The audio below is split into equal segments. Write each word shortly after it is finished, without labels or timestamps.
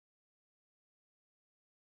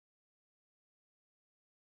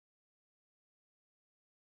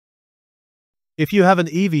If you have an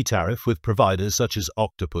EV tariff with providers such as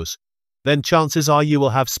Octopus, then chances are you will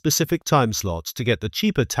have specific time slots to get the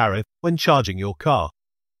cheaper tariff when charging your car.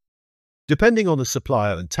 Depending on the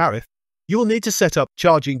supplier and tariff, you will need to set up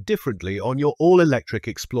charging differently on your all-electric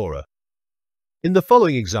Explorer. In the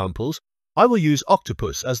following examples, I will use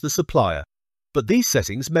Octopus as the supplier, but these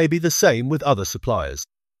settings may be the same with other suppliers.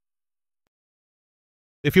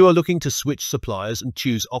 If you are looking to switch suppliers and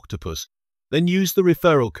choose Octopus, then use the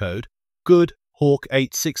referral code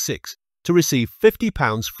GOODHAWK866 to receive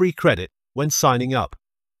 £50 free credit when signing up.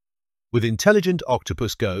 With Intelligent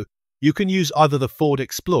Octopus Go, you can use either the Ford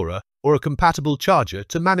Explorer or a compatible charger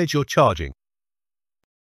to manage your charging.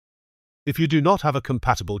 If you do not have a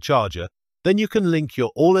compatible charger, then you can link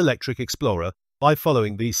your all-electric Explorer by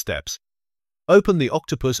following these steps. Open the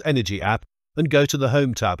Octopus Energy app and go to the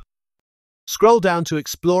Home tab. Scroll down to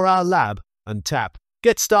Explore Our Lab and tap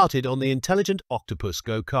Get Started on the Intelligent Octopus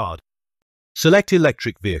Go card. Select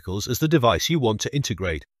electric vehicles as the device you want to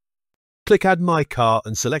integrate. Click Add My Car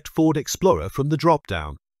and select Ford Explorer from the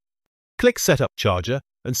drop-down. Click Set Up Charger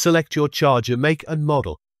and select your charger make and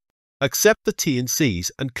model. Accept the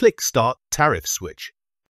T&Cs and click Start Tariff Switch.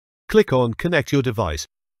 Click on Connect Your Device.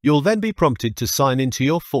 You'll then be prompted to sign into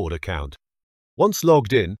your Ford account. Once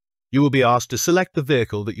logged in, you will be asked to select the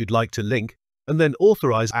vehicle that you'd like to link and then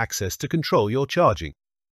authorize access to control your charging.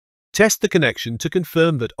 Test the connection to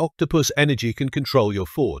confirm that Octopus Energy can control your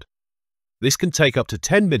Ford. This can take up to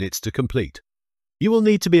 10 minutes to complete. You will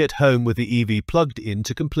need to be at home with the EV plugged in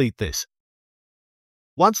to complete this.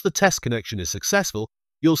 Once the test connection is successful,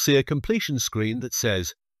 you'll see a completion screen that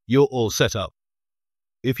says, "You're all set up."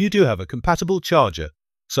 If you do have a compatible charger,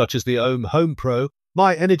 such as the Ohm Home Pro,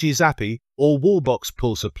 My Energy Zappi, or Wallbox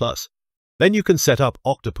Pulsar Plus, then you can set up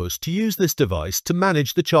Octopus to use this device to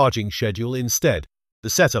manage the charging schedule instead. The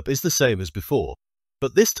setup is the same as before,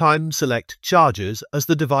 but this time select Chargers as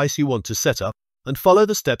the device you want to set up and follow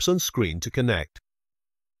the steps on screen to connect.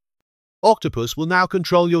 Octopus will now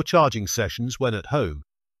control your charging sessions when at home.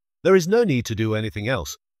 There is no need to do anything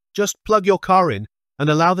else. Just plug your car in and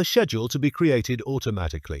allow the schedule to be created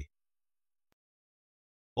automatically.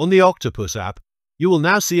 On the Octopus app, you will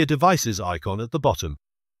now see a Devices icon at the bottom.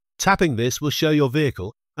 Tapping this will show your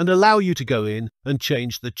vehicle and allow you to go in and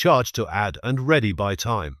change the Charge to Add and Ready by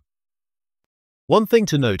Time. One thing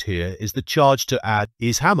to note here is the Charge to Add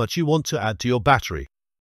is how much you want to add to your battery.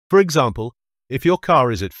 For example, if your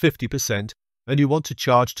car is at 50% and you want to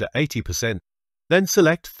charge to 80%, then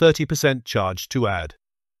select 30% Charge to Add.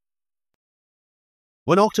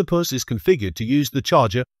 When Octopus is configured to use the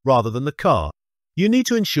charger rather than the car, you need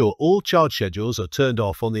to ensure all charge schedules are turned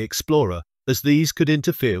off on the Explorer, as these could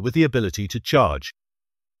interfere with the ability to charge.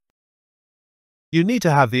 You need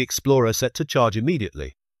to have the Explorer set to charge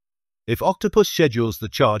immediately. If Octopus schedules the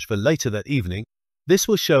charge for later that evening, this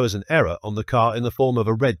will show as an error on the car in the form of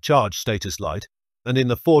a red charge status light and in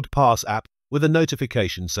the Ford Pass app with a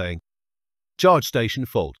notification saying, "Charge station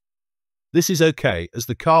fault." This is okay as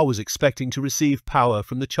the car was expecting to receive power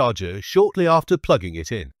from the charger shortly after plugging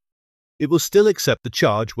it in. It will still accept the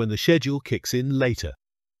charge when the schedule kicks in later.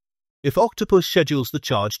 If Octopus schedules the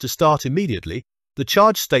charge to start immediately, the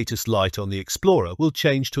charge status light on the Explorer will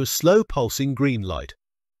change to a slow pulsing green light.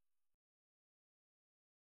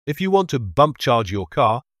 If you want to bump charge your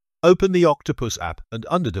car, open the Octopus app and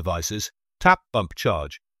under Devices, tap Bump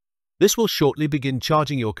Charge. This will shortly begin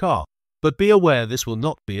charging your car, but be aware this will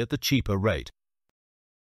not be at the cheaper rate.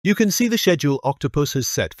 You can see the schedule Octopus has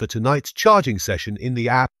set for tonight's charging session in the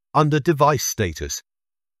app under Device Status.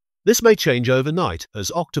 This may change overnight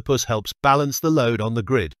as Octopus helps balance the load on the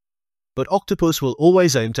grid, but Octopus will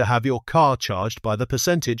always aim to have your car charged by the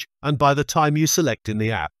percentage and by the time you select in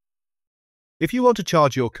the app. If you want to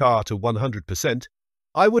charge your car to 100%,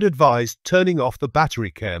 I would advise turning off the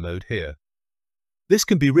battery care mode here. This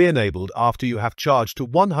can be re-enabled after you have charged to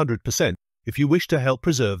 100% if you wish to help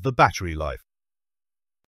preserve the battery life.